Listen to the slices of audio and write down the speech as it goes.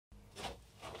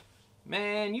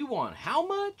Man, you want how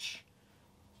much?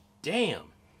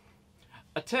 Damn.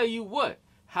 I tell you what,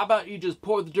 how about you just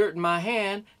pour the dirt in my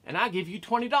hand and I'll give you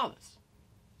 $20.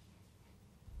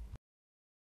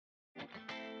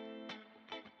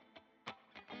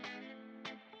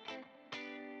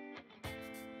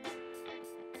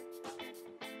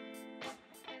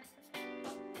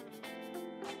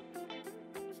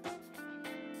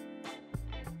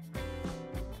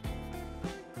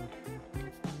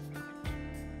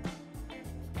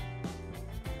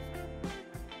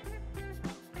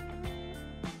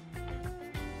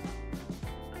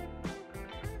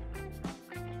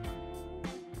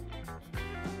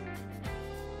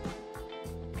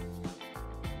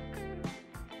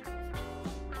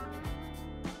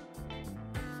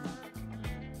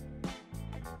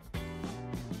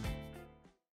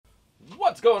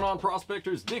 What's going on,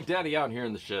 prospectors? Big Daddy out here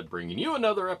in the shed bringing you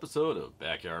another episode of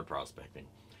Backyard Prospecting.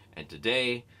 And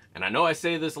today, and I know I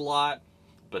say this a lot,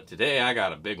 but today I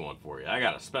got a big one for you. I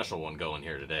got a special one going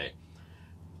here today.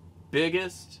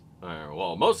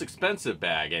 Most expensive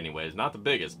bag anyways, not the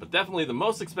biggest, but definitely the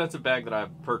most expensive bag that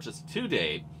I've purchased to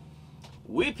date.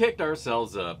 We picked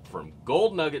ourselves up from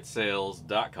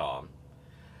goldnuggetsales.com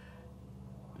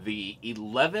the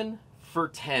 11 for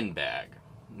 10 bag.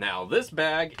 Now, this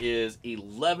bag is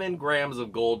 11 grams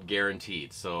of gold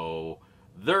guaranteed, so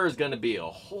there's going to be a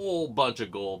whole bunch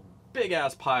of gold, big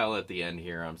ass pile at the end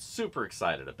here. I'm super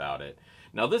excited about it.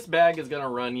 Now, this bag is going to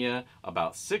run you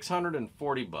about $640,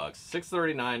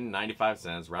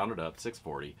 $639.95, rounded up,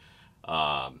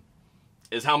 $640,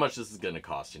 is how much this is going to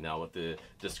cost you. Now, what the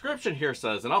description here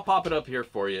says, and I'll pop it up here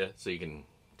for you so you can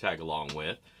tag along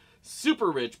with. Super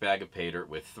rich bag of pay dirt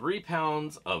with 3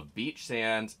 pounds of beach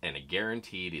sands and a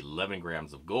guaranteed 11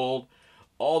 grams of gold.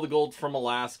 All the gold's from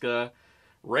Alaska.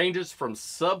 Ranges from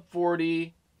sub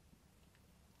 40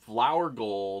 flour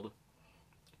gold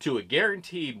to a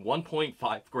guaranteed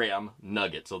 1.5 gram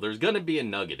nugget. So there's going to be a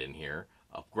nugget in here.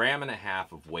 1.5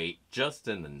 grams of weight just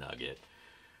in the nugget.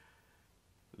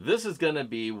 This is going to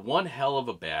be one hell of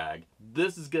a bag.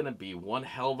 This is going to be one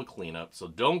hell of a cleanup. So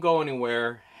don't go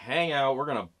anywhere. Hang out. We're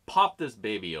going to pop this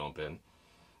baby open.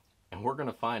 And we're going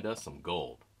to find us some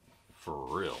gold. For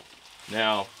real.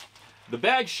 Now, the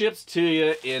bag ships to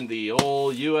you in the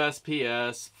old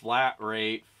USPS flat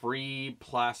rate free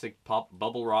plastic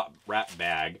bubble wrap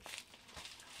bag.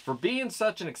 For being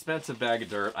such an expensive bag of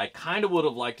dirt, I kind of would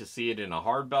have liked to see it in a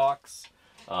hard box.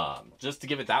 Just to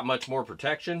give it that much more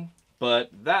protection.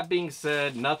 But that being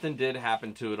said, nothing did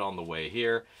happen to it on the way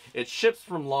here. It ships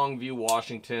from Longview,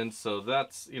 Washington, so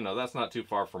that's not too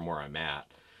far from where I'm at.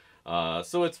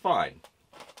 So it's fine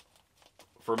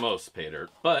for most pay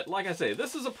dirt. But like I say,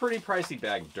 this is a pretty pricey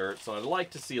bag of dirt, so I'd like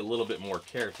to see a little bit more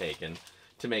care taken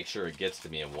to make sure it gets to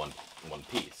me in one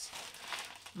piece.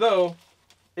 Though,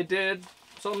 it did,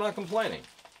 so I'm not complaining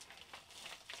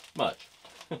much.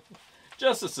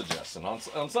 Just a suggestion.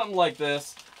 On something like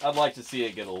this, I'd like to see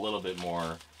it get a little bit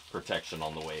more protection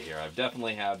on the way here. I've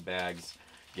definitely had bags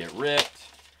get ripped,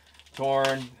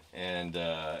 torn, and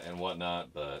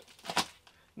whatnot, but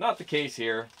not the case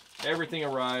here. Everything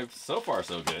arrived. So far,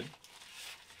 so good.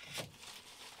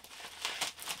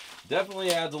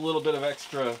 Definitely adds a little bit of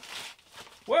extra.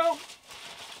 Well,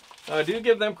 I do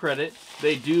give them credit.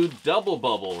 They do double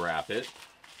bubble wrap it.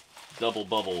 Double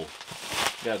bubble.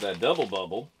 Got that double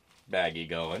bubble baggie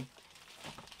going.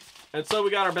 And so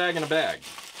we got our bag in a bag.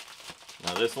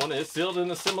 Now this one is sealed in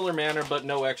a similar manner, but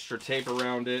no extra tape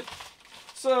around it.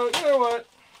 So, you know what?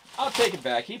 I'll take it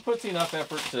back. He puts enough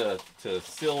effort to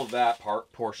seal that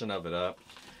portion of it up.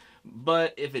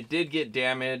 But if it did get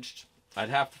damaged, I'd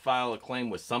have to file a claim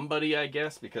with somebody, I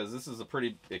guess, because this is a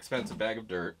pretty expensive bag of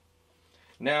dirt.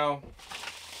 Now,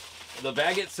 the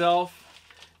bag itself,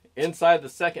 inside the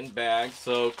second bag,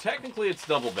 so technically it's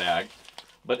double bag.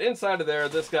 But inside of there,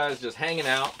 this guy's just hanging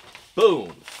out.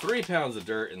 Boom! 3 pounds of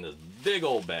dirt in this big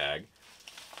old bag.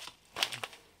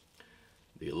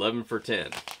 The 11 for 10.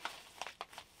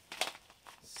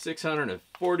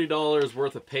 $640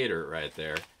 worth of pay dirt right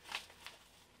there.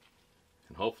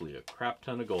 And hopefully a crap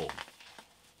ton of gold.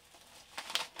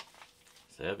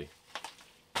 It's heavy.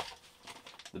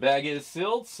 The bag is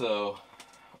sealed, so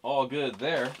all good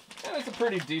there. And it's a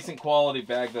pretty decent quality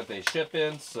bag that they ship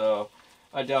in, so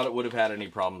I doubt it would have had any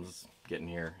problems getting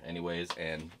here anyways,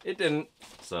 and it didn't,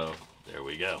 so there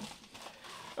we go.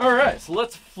 Alright, so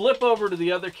let's flip over to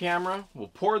the other camera. We'll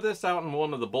pour this out in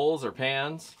one of the bowls or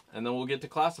pans, and then we'll get to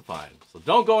classifying. So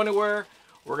don't go anywhere.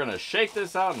 We're going to shake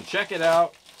this out and check it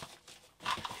out.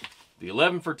 The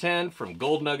 11 for 10 from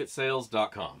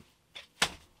goldnuggetsales.com.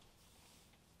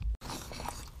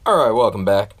 Alright, welcome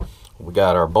back. We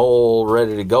got our bowl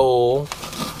ready to go.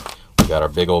 We got our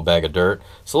big old bag of dirt.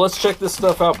 So let's check this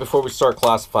stuff out before we start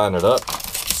classifying it up.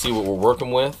 See what we're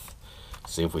working with.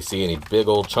 See if we see any big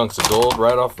old chunks of gold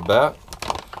right off the bat.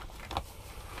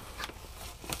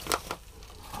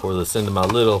 Pour this into my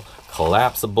little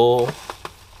collapsible.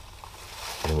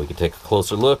 And we can take a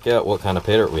closer look at what kind of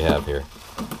pay dirt we have here.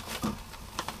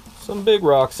 Some big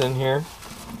rocks in here.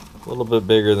 A little bit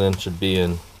bigger than should be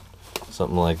in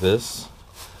something like this.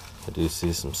 I do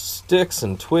see some sticks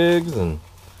and twigs and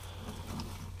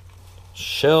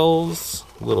shells.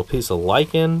 A little piece of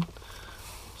lichen.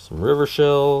 Some river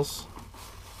shells.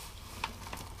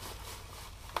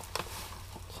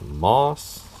 Some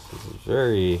moss. This is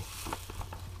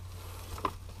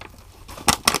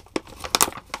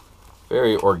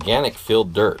very organic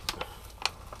field dirt.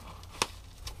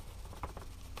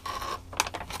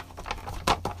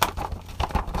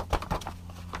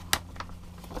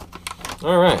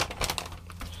 All right,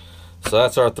 so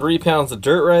that's our 3 pounds of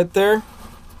dirt right there.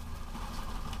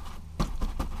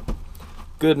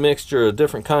 Good mixture of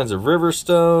different kinds of river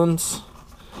stones.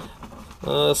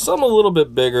 Some a little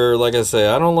bit bigger. Like I say,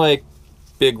 I don't like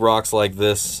big rocks like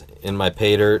this in my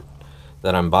pay dirt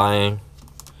that I'm buying.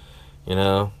 You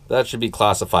know, that should be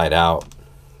classified out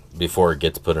before it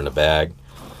gets put in a bag.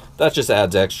 That just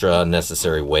adds extra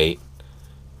unnecessary weight.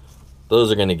 Those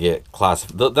are going to get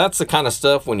classified. That's the kind of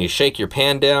stuff when you shake your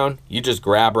pan down, you just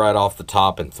grab right off the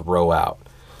top and throw out.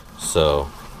 So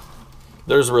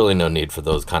there's really no need for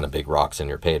those kind of big rocks in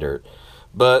your pay dirt.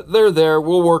 But they're there.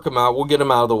 We'll work them out. We'll get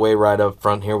them out of the way right up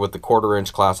front here with the 1/4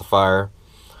 inch classifier.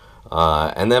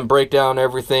 And then break down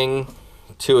everything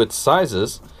to its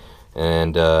sizes.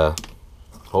 And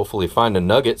hopefully find a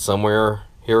nugget somewhere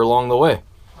here along the way.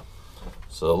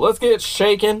 So let's get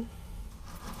shaking.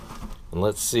 And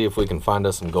let's see if we can find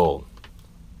us some gold.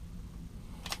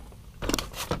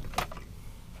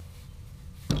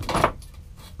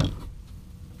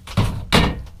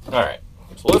 Alright,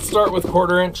 so let's start with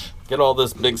 1/4 inch. Get all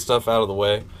this big stuff out of the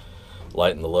way.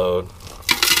 Lighten the load.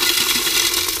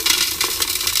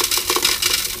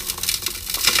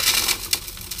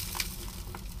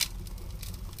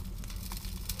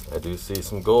 I do see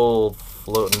some gold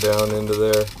floating down into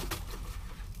there.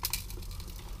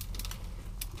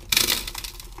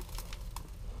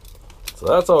 So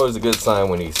that's always a good sign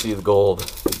when you see the gold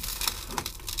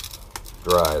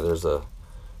dry. There's a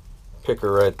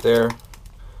picker right there.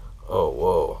 Oh,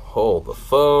 whoa. Hold the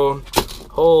phone.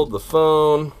 Hold the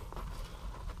phone.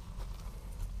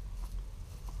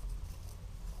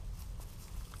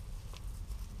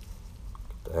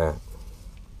 Look at that.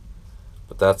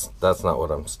 But that's not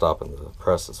what I'm stopping the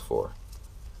presses for.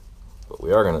 But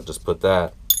we are going to just put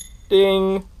that.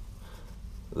 Ding!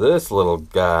 This little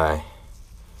guy.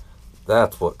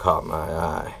 That's what caught my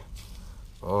eye.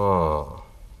 Oh,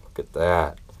 look at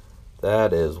that.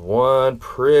 That is one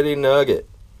pretty nugget.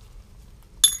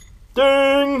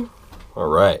 Ding! All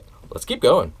right, let's keep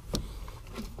going.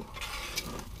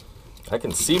 I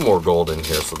can see more gold in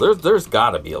here, so there's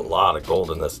got to be a lot of gold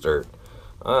in this dirt.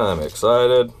 I'm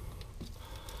excited.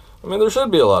 I mean, there should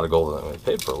be a lot of gold in it. I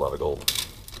paid for a lot of gold.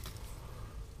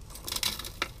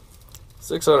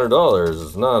 $600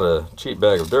 is not a cheap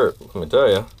bag of dirt, let me tell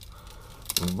you.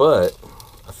 But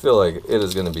I feel like it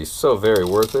is going to be so very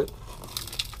worth it.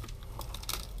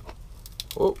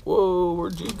 Whoa, whoa,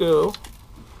 where'd you go?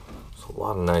 There's a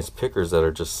lot of nice pickers that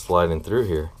are just sliding through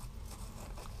here.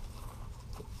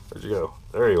 Where'd you go?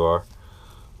 There you are.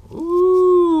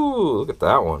 Ooh, look at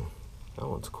that one. That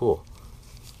one's cool.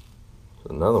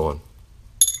 There's another one.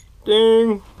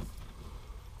 Ding!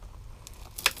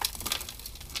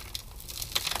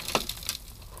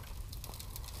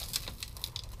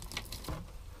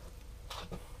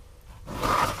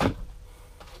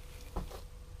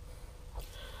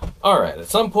 Alright, at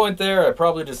some point there, I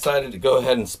probably decided to go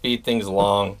ahead and speed things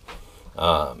along.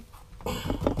 Because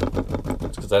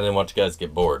I didn't want you guys to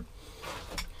get bored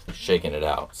shaking it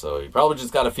out. So you probably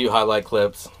just got a few highlight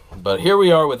clips. But here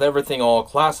we are with everything all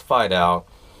classified out.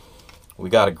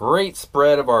 We got a great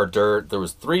spread of our dirt. There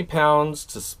was 3 pounds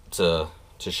to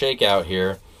shake out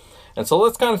here. And so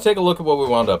let's kind of take a look at what we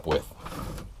wound up with.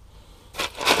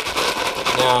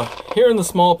 Now, here in the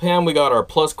small pan, we got our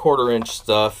plus 1/4 inch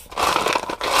stuff.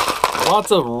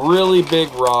 Lots of really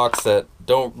big rocks that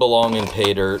don't belong in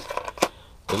pay dirt.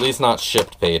 At least not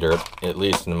shipped pay dirt, at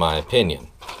least in my opinion.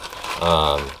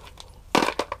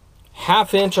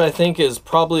 1/2 inch, I think, is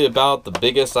probably about the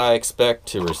biggest I expect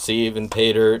to receive in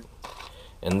pay dirt.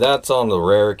 And that's on the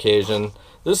rare occasion.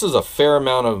 This is a fair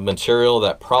amount of material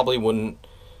that probably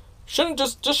shouldn't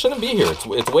be here.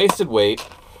 It's wasted weight.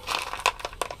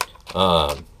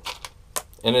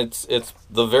 And it's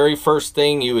the very first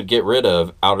thing you would get rid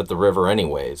of out at the river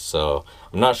anyways. So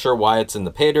I'm not sure why it's in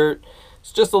the pay dirt.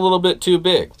 It's just a little bit too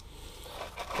big.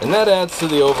 And that adds to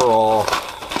the overall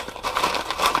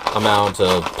amount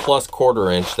of plus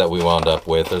 1/4 inch that we wound up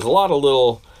with. There's a lot of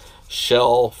little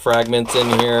shell fragments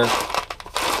in here.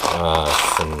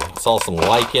 Saw some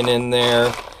lichen in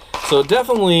there. So it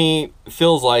definitely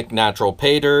feels like natural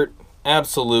pay dirt.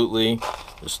 Absolutely.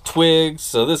 There's twigs.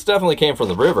 So this definitely came from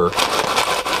the river.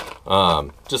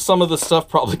 Just some of the stuff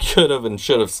probably could have and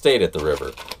should have stayed at the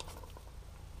river.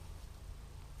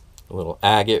 A little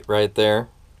agate right there.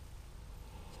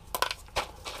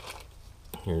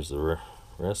 Here's the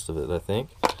rest of it, I think.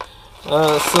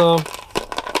 So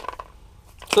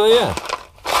yeah.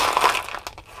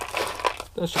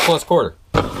 That's your plus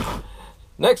 1/4.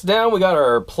 Next down, we got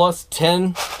our plus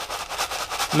 10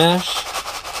 mesh.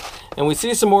 And we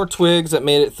see some more twigs that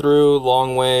made it through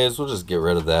long ways. We'll just get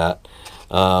rid of that.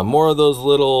 More of those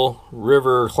little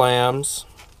river clams.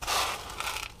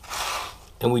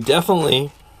 And we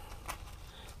definitely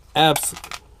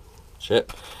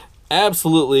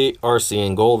absolutely are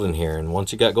seeing gold in here. And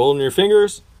once you got gold in your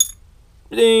fingers,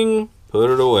 ding, put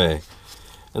it away.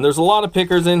 And there's a lot of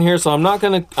pickers in here, so I'm not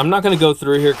gonna go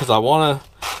through here because I wanna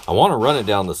run it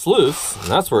down the sluice, and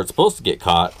that's where it's supposed to get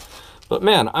caught. But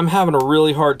man, I'm having a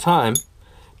really hard time,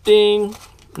 ding,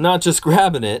 not just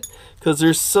grabbing it, because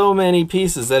there's so many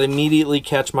pieces that immediately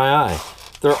catch my eye.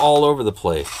 They're all over the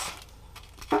place.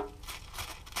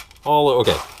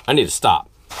 Okay, I need to stop.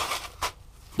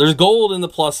 There's gold in the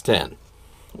plus 10.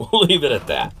 We'll leave it at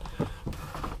that.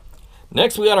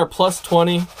 Next, we got our plus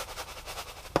 20.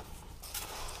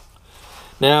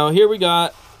 Now, here we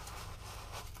got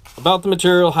about the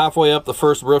material halfway up the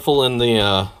first riffle in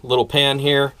the little pan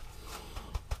here.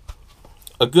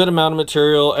 A good amount of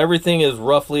material. Everything is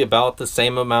roughly about the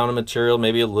same amount of material,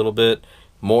 maybe a little bit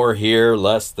more here,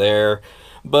 less there.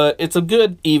 But it's a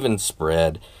good even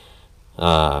spread.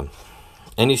 And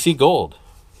you see gold.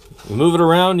 You move it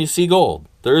around, you see gold.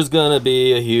 There's going to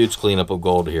be a huge cleanup of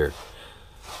gold here.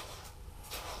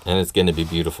 And it's going to be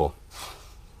beautiful.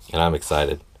 And I'm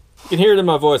excited. You can hear it in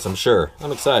my voice, I'm sure.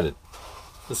 I'm excited.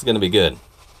 This is going to be good.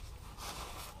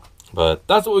 But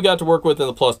that's what we got to work with in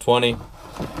the plus 20.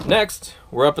 Next,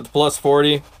 we're up at the plus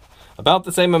 40. About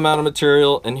the same amount of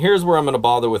material. And here's where I'm going to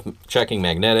bother with checking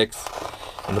magnetics.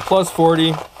 In the plus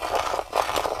 40,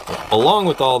 along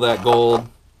with all that gold,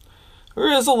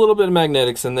 there is a little bit of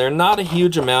magnetics in there. Not a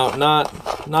huge amount.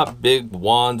 Not big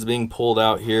wands being pulled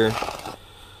out here.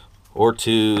 Or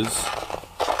twos.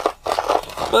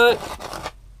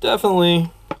 But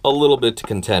definitely a little bit to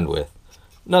contend with.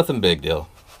 Nothing big deal.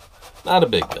 Not a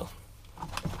big deal.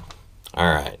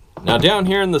 Alright. Now down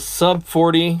here in the sub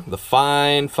 40, the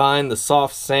fine, the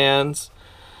soft sands.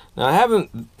 Now I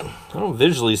don't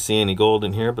visually see any gold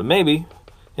in here, but maybe.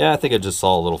 Yeah, I think I just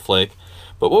saw a little flake.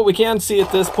 But what we can see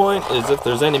at this point is if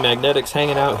there's any magnetics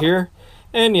hanging out here.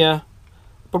 And yeah,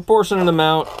 proportionate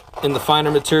amount in the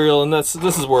finer material, and this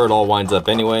is where it all winds up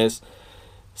anyways.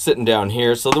 Sitting down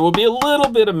here, so there will be a little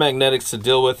bit of magnetics to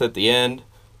deal with at the end.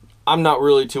 I'm not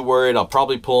really too worried. I'll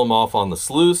probably pull them off on the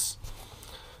sluice.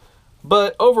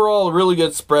 But overall, a really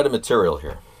good spread of material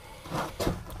here.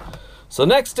 So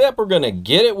next step, we're going to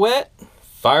get it wet,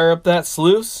 fire up that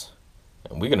sluice,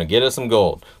 and we're going to get us some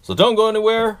gold. So don't go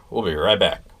anywhere. We'll be right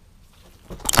back.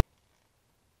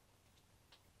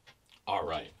 All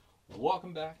right,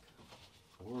 welcome back.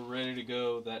 We're ready to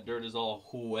go. That dirt is all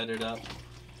wetted up,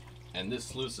 and this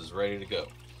sluice is ready to go.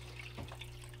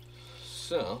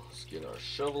 So let's get our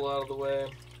shovel out of the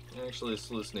way. Actually, the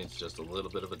sluice needs just a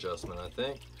little bit of adjustment, I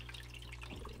think.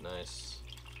 Nice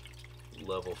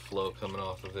level flow coming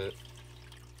off of it.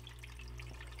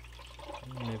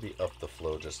 Maybe up the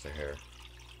flow just a hair.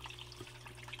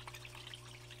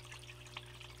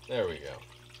 There we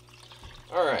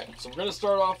go. Alright, so we're going to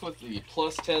start off with the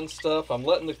plus 10 stuff. I'm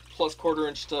letting the plus 1/4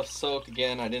 inch stuff soak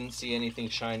again. I didn't see anything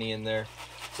shiny in there.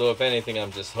 So if anything,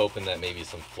 I'm just hoping that maybe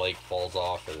some flake falls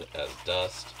off as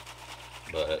dust.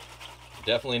 But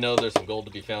definitely know there's some gold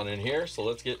to be found in here, so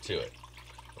let's get to it.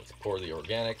 Let's pour the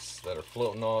organics that are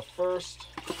floating off first.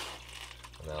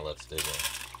 And now let's dig in.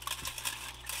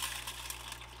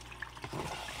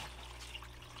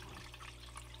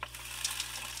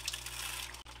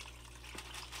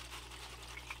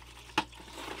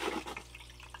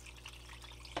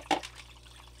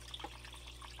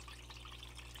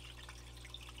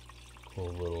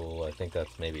 Cool little, I think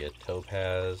that's maybe a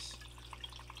topaz.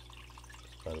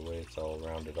 By the way, it's all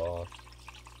rounded off.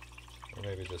 Or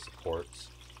maybe just a quartz.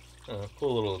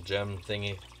 Cool little gem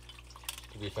thingy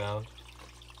to be found.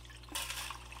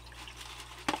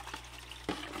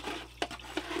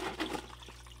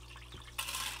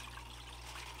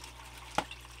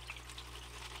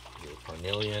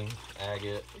 vermilion,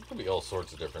 agate. It could be all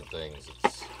sorts of different things.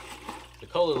 The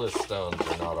colorless stones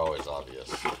are not always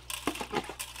obvious.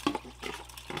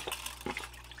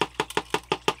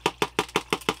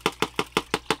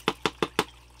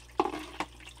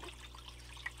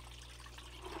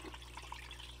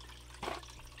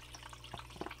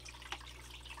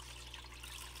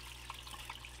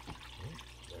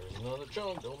 There's another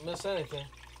chunk. Don't miss anything.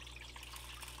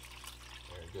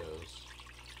 There it goes.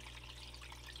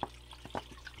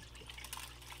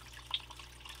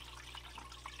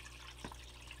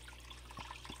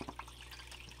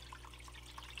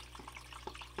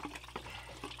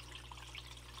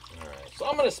 So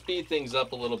I'm going to speed things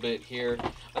up a little bit here.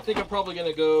 I think I'm probably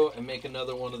going to go and make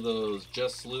another one of those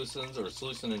just sluicens or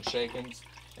sluicen and shakens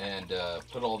and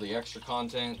put all the extra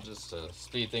content just to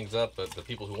speed things up. But the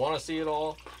people who want to see it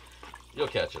all, you'll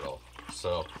catch it all.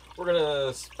 So we're going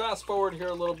to fast forward here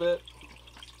a little bit,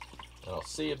 and I'll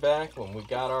see you back when we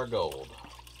got our gold.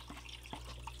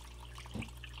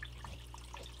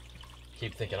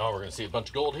 Keep thinking, oh, we're going to see a bunch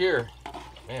of gold here.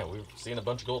 Man, we've seen a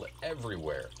bunch of gold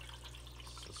everywhere.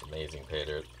 It's amazing pay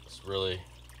dirt. This really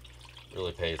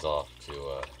pays off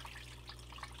to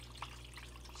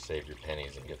save your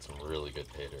pennies and get some really good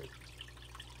pay dirt.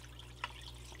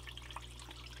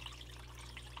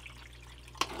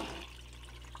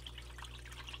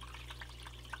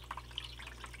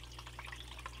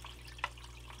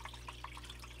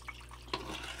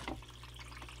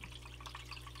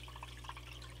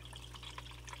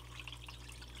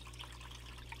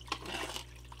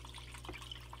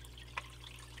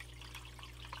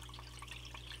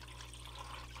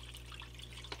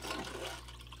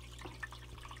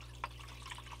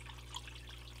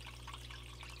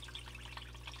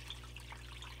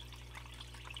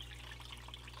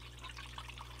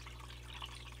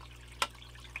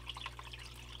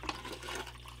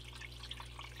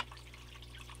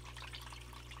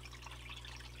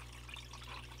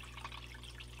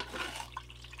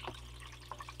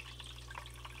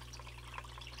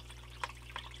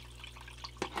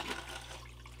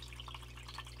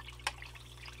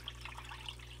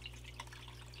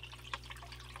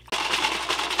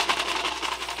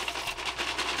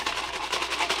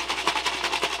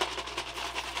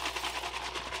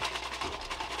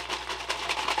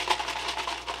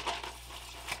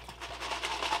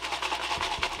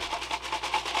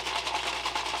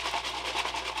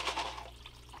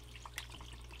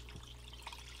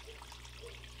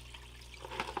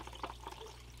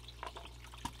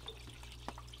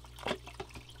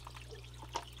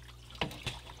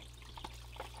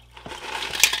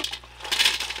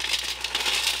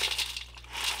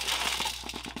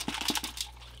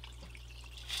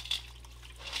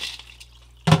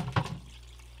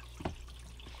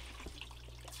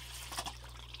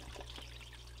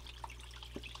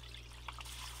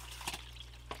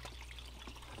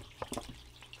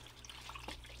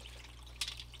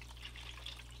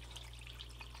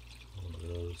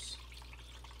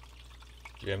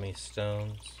 Gemmy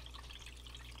stones.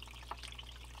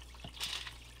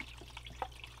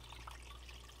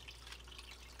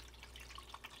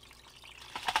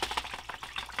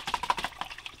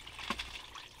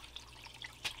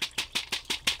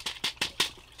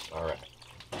 All right.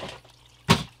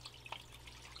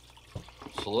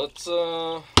 So let's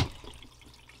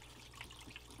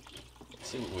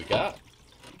see what we got.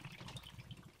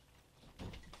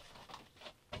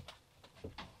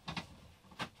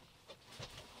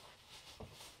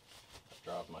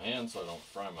 Drop my hand so I don't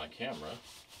fry my camera.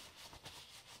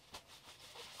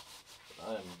 But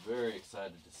I am very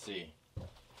excited to see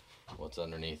what's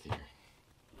underneath here.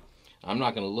 I'm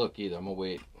not going to look either. I'm going to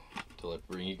wait until I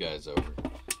bring you guys over.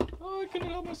 Oh, I couldn't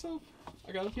help myself.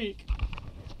 I got a peek.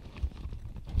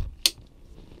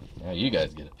 Now you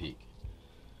guys get a peek.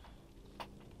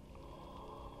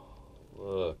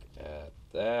 Look at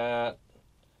that.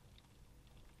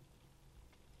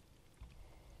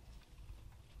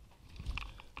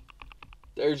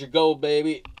 There's your gold,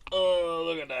 baby. Oh,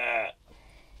 look at that.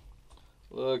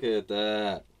 Look at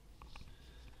that.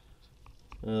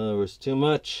 There was too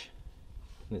much.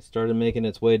 And it started making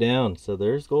its way down. So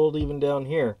there's gold even down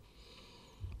here.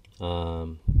 A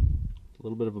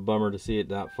little bit of a bummer to see it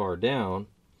that far down.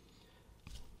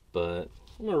 But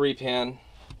I'm going to repan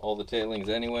all the tailings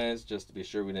anyways, just to be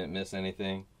sure we didn't miss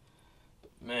anything.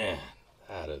 But man,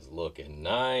 that is looking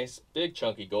nice. Big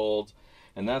chunky golds.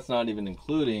 And that's not even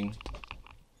including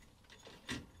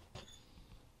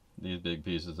these big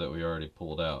pieces that we already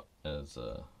pulled out as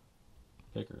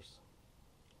pickers.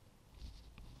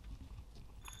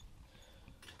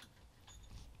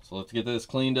 So let's get this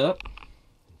cleaned up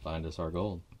and find us our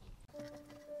gold.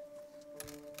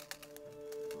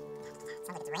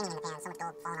 Sounds like it's raining in the pan. So much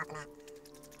gold falling off the mat.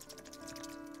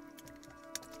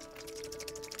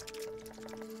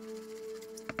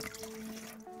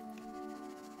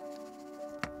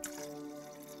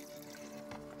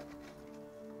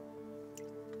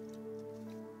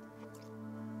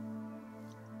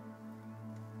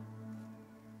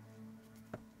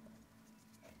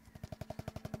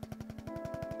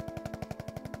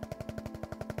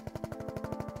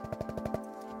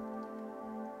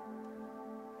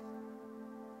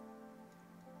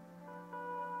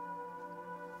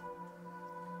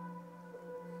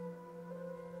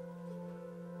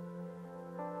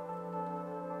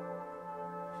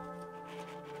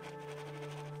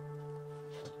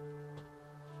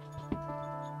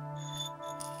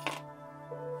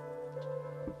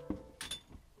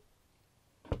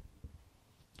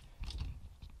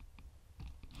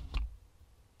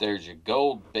 There's your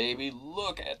gold, baby.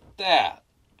 Look at that.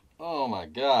 Oh my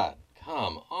God.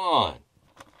 Come on.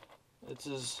 This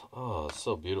is, oh, it's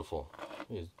so beautiful.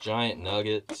 These giant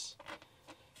nuggets.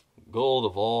 Gold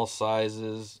of all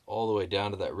sizes, all the way down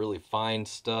to that really fine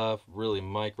stuff, really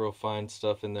micro fine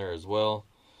stuff in there as well.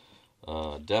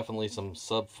 Definitely some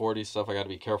sub 40 stuff. I got to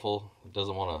be careful. It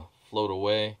doesn't want to float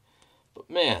away. But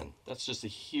man, that's just a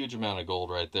huge amount of gold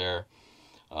right there.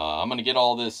 I'm going to get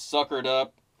all this suckered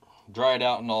up, dried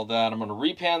out and all that. I'm going to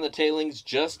repan the tailings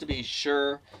just to be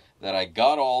sure that I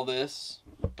got all this.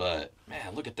 But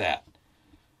man, look at that.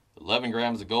 11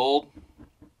 grams of gold.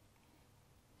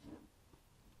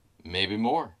 Maybe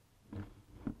more.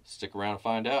 Stick around and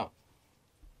find out.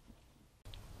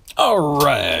 All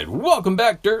right, welcome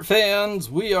back, dirt fans.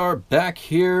 We are back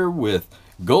here with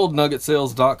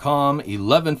goldnuggetsales.com,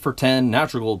 11 for 10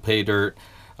 natural gold pay dirt.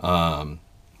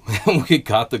 We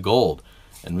got the gold,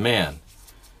 and man,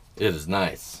 it is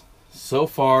nice. So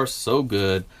far, so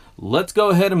good. Let's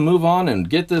go ahead and move on and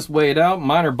get this weighed out.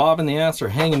 Mine are bobbing the ass, are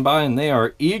hanging by, and they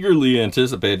are eagerly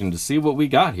anticipating to see what we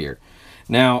got here.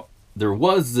 Now, there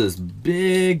was this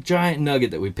big giant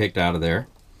nugget that we picked out of there.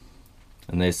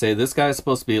 And they say this guy's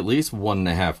supposed to be at least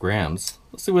 1.5 grams.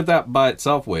 Let's see what that by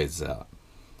itself weighs out.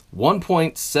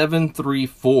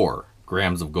 1.734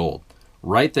 grams of gold.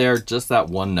 Right there, just that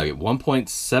one nugget.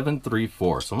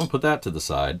 1.734. So I'm going to put that to the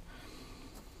side.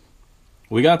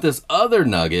 We got this other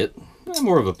nugget.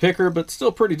 More of a picker, but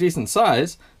still pretty decent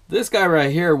size. This guy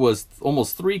right here was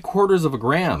almost 3/4 of a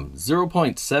gram.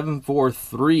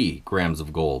 0.743 grams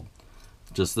of gold.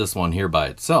 Just this one here by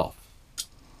itself.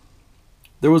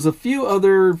 There was a few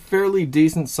other fairly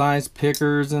decent sized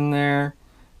pickers in there.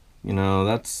 You know,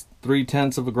 that's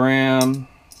 0.3 of a gram.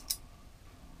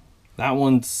 That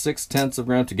one's 0.6 of a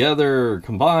gram. Together,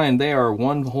 combined, they are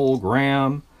 1 whole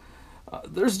gram.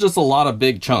 There's just a lot of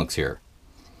big chunks here.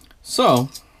 So,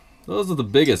 those are the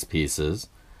biggest pieces.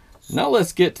 Now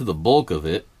let's get to the bulk of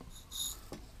it.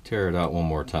 Tear it out one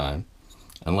more time.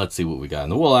 And let's see what we got.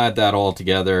 And then we'll add that all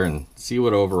together and see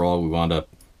what overall we wound up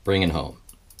bringing home.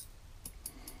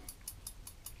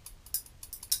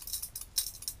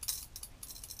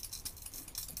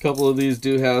 A couple of these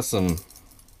do have some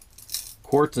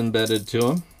quartz embedded to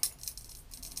them.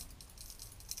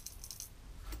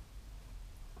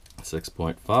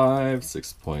 6.5,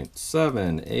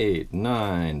 6.7, 8,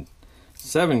 9,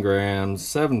 7 grams,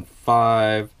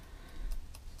 7.5,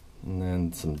 and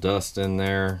then some dust in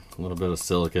there, a little bit of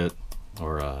silicate,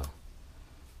 or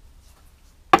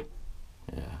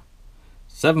yeah,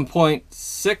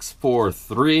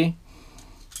 7.643.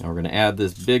 Now we're going to add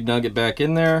this big nugget back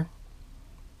in there.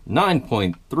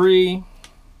 9.3,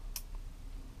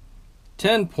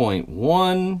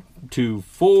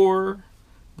 10.124,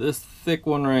 this thick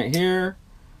one right here,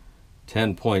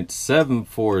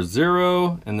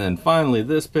 10.740, and then finally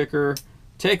this picker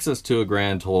takes us to a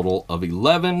grand total of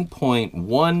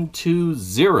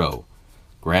 11.120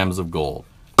 grams of gold.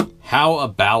 How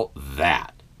about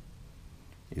that?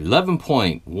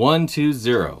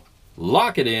 11.120.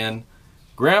 Lock it in.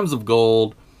 Grams of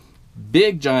gold.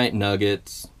 Big giant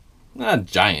nuggets. Not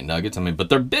giant nuggets, I mean, but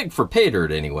they're big for pay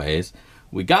dirt anyways.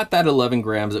 We got that 11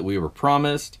 grams that we were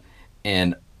promised,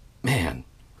 and man,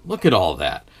 look at all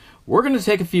that. We're going to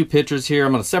take a few pictures here.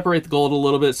 I'm going to separate the gold a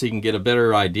little bit so you can get a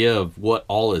better idea of what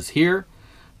all is here.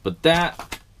 But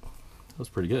that was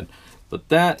pretty good. But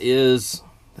that is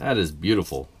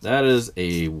beautiful. That is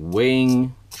a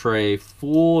weighing tray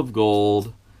full of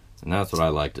gold, and that's what I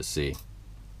like to see.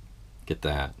 Get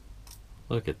that.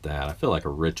 Look at that. I feel like a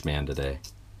rich man today.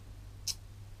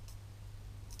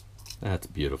 That's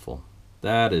beautiful.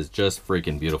 That is just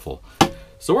freaking beautiful.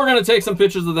 So we're going to take some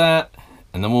pictures of that,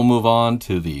 and then we'll move on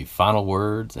to the final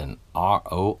words and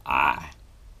ROI.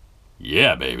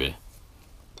 Yeah, baby.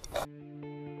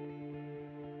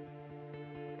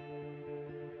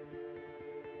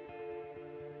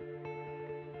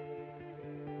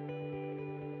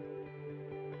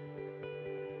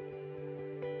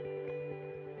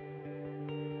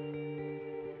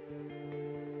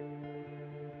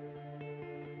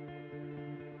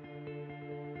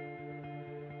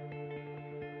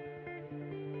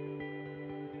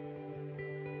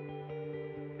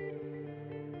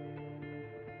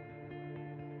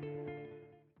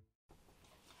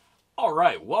 All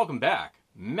right, welcome back.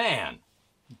 Man,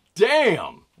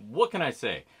 damn, what can I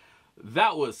say?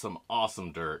 That was some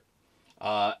awesome dirt.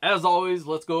 As always,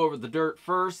 let's go over the dirt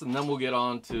first, and then we'll get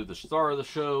on to the star of the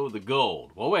show, the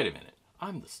gold. Well, wait a minute.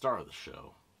 I'm the star of the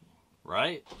show,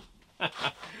 right?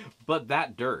 But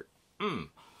that dirt,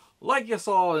 like you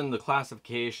saw in the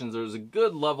classifications, there's a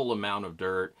good level amount of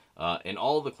dirt in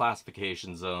all the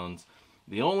classification zones.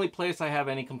 The only place I have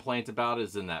any complaints about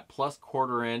is in that plus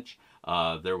quarter inch.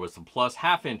 There was some plus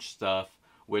half inch stuff,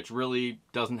 which really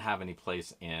doesn't have any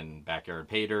place in backyard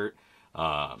pay dirt.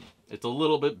 It's a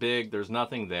little bit big, there's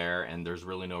nothing there, and there's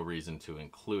really no reason to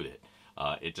include it.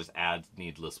 It just adds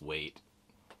needless weight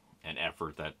and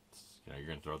effort that, you know, you're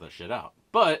gonna throw that shit out.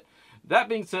 But that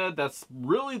being said, that's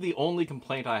really the only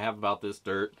complaint I have about this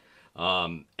dirt.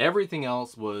 Everything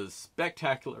else was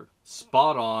spectacular,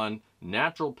 spot on,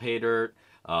 natural pay dirt.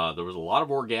 There was a lot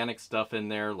of organic stuff in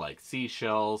there, like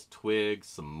seashells, twigs,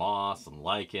 some moss, some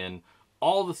lichen,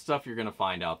 all the stuff you're going to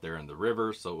find out there in the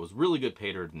river. So it was really good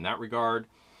pay dirt in that regard.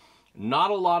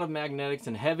 Not a lot of magnetics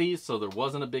and heavies, so there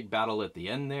wasn't a big battle at the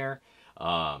end there.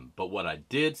 But what I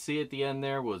did see at the end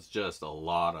there was just a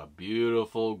lot of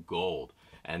beautiful gold.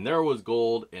 And there was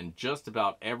gold in just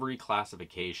about every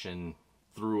classification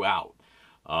throughout.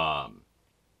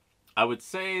 I would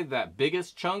say that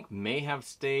biggest chunk may have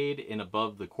stayed in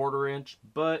above the quarter inch,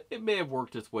 but it may have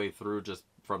worked its way through just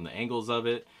from the angles of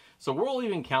it. So we'll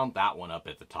even count that one up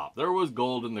at the top. There was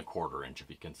gold in the quarter inch. If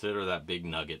you consider that big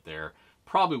nugget there,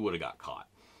 probably would have got caught.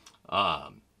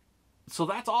 So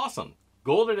that's awesome.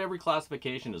 Gold at every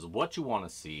classification is what you want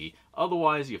to see.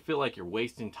 Otherwise, you feel like you're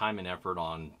wasting time and effort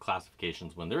on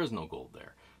classifications when there is no gold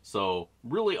there. So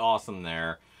really awesome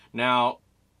there. Now,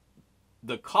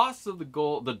 the cost of the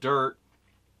gold, the dirt,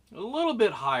 a little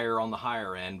bit higher on the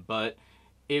higher end, but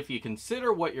if you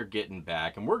consider what you're getting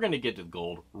back, and we're going to get to the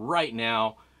gold right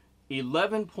now,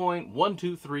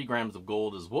 11.123 grams of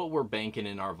gold is what we're banking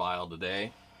in our vial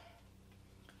today.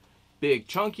 Big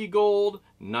chunky gold,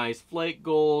 nice flake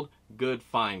gold, good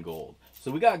fine gold. So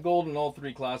we got gold in all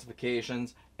three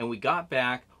classifications, and we got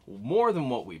back more than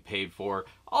what we paid for.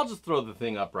 I'll just throw the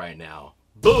thing up right now.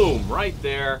 Boom, right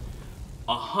there.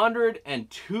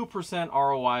 102%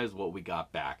 ROI is what we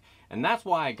got back. And that's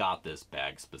why I got this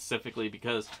bag specifically,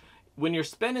 because when you're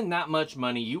spending that much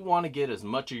money, you want to get as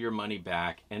much of your money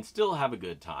back and still have a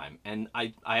good time. And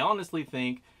I honestly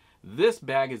think this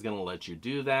bag is going to let you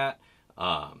do that.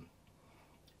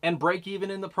 And break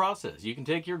even in the process. You can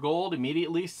take your gold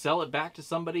immediately, sell it back to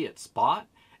somebody at spot,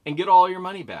 and get all your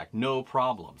money back, no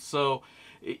problem. So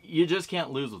you just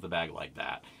can't lose with a bag like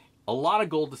that. A lot of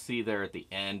gold to see there at the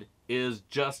end is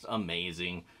just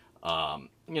amazing.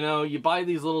 You know, you buy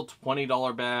these little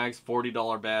 $20 bags,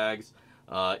 $40 bags,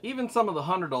 even some of the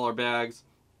 $100 bags,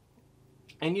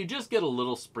 and you just get a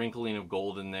little sprinkling of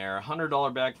gold in there. A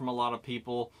 $100 bag from a lot of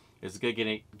people is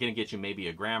gonna get you maybe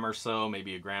a gram or so,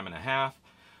 maybe a gram and a half.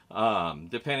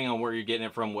 Depending on where you're getting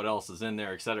it from, what else is in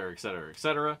there, etc., etc.,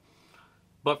 etc.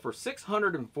 But for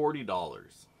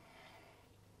 $640,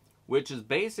 which is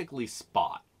basically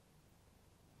spot,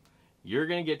 you're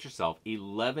going to get yourself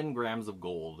 11 grams of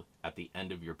gold at the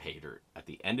end of your pay dirt. At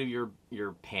the end of your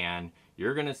pan,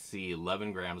 you're going to see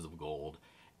 11 grams of gold,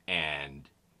 and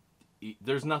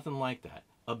there's nothing like that.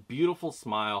 A beautiful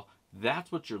smile,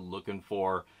 that's what you're looking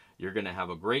for. You're going to have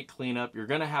a great cleanup. You're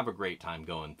going to have a great time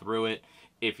going through it.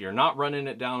 If you're not running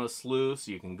it down a sluice,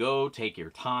 you can go take your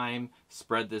time,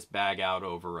 spread this bag out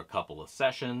over a couple of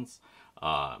sessions.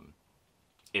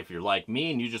 If you're like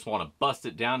me and you just want to bust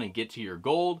it down and get to your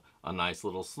gold, a nice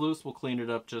little sluice will clean it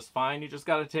up just fine. You just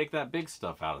got to take that big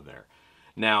stuff out of there.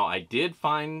 Now, I did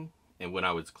find, and when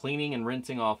I was cleaning and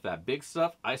rinsing off that big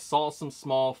stuff, I saw some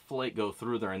small flake go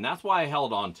through there, and that's why I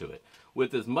held on to it.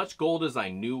 With as much gold as I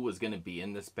knew was going to be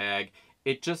in this bag,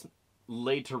 it just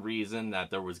lay to reason that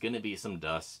there was going to be some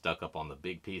dust stuck up on the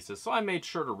big pieces, so I made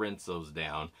sure to rinse those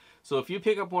down. So if you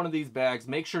pick up one of these bags,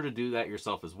 make sure to do that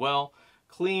yourself as well.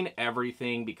 Clean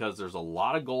everything, because there's a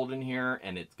lot of gold in here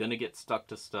and it's going to get stuck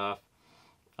to stuff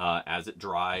as it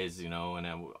dries, you know, and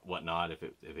whatnot, if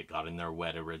it got in there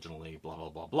wet originally, blah, blah,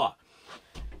 blah, blah.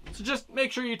 So just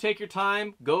make sure you take your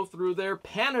time, go through there,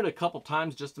 pan it a couple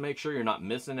times just to make sure you're not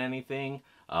missing anything.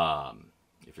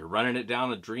 If you're running it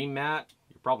down a dream mat,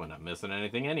 you're probably not missing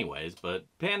anything anyways, but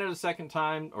pan it a second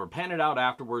time or pan it out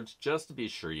afterwards just to be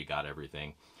sure you got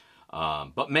everything.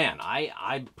 But man,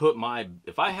 I put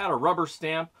if I had a rubber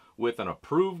stamp with an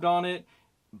approved on it,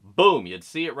 boom, you'd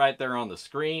see it right there on the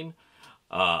screen.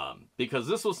 Because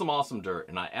this was some awesome dirt,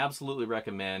 and I absolutely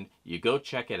recommend you go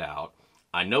check it out.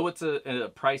 I know it's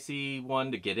a pricey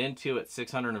one to get into at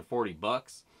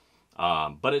 $640,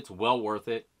 but it's well worth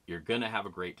it. you're going to have a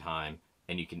great time,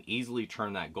 and you can easily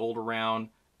turn that gold around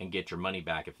and get your money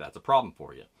back if that's a problem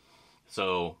for you.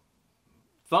 So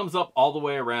thumbs up all the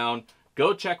way around.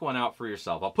 Go check one out for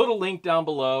yourself. I'll put a link down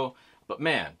below. But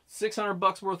man,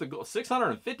 $600 worth of gold,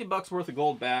 $650 worth of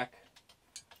gold back.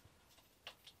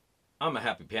 I'm a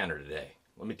happy panner today.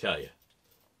 Let me tell you.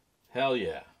 Hell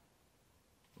yeah.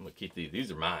 I'm gonna keep these.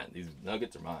 These are mine. These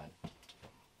nuggets are mine.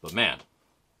 But man,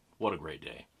 what a great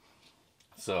day.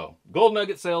 So,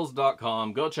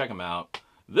 goldnuggetsales.com. Go check them out.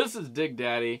 This is Dig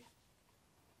Daddy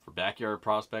for Backyard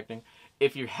Prospecting.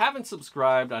 If you haven't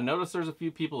subscribed, I noticed there's a few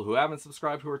people who haven't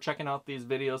subscribed who are checking out these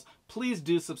videos. Please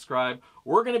do subscribe.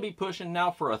 We're going to be pushing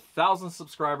now for 1,000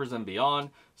 subscribers and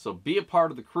beyond. So be a part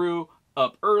of the crew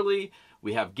up early.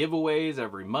 We have giveaways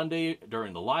every Monday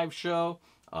during the live show.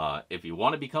 If you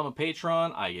want to become a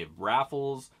patron, I give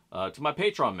raffles to my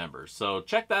Patreon members. So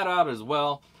check that out as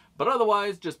well. But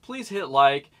otherwise, just please hit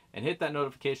like and hit that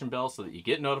notification bell so that you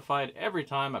get notified every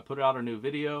time I put out a new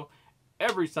video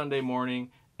every Sunday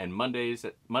morning and Monday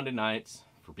nights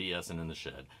for BSing in the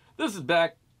shed. This is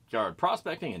Backyard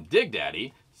Prospecting and Dig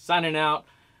Daddy signing out.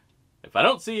 If I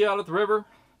don't see you out at the river,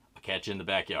 I'll catch you in the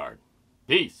backyard.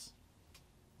 Peace.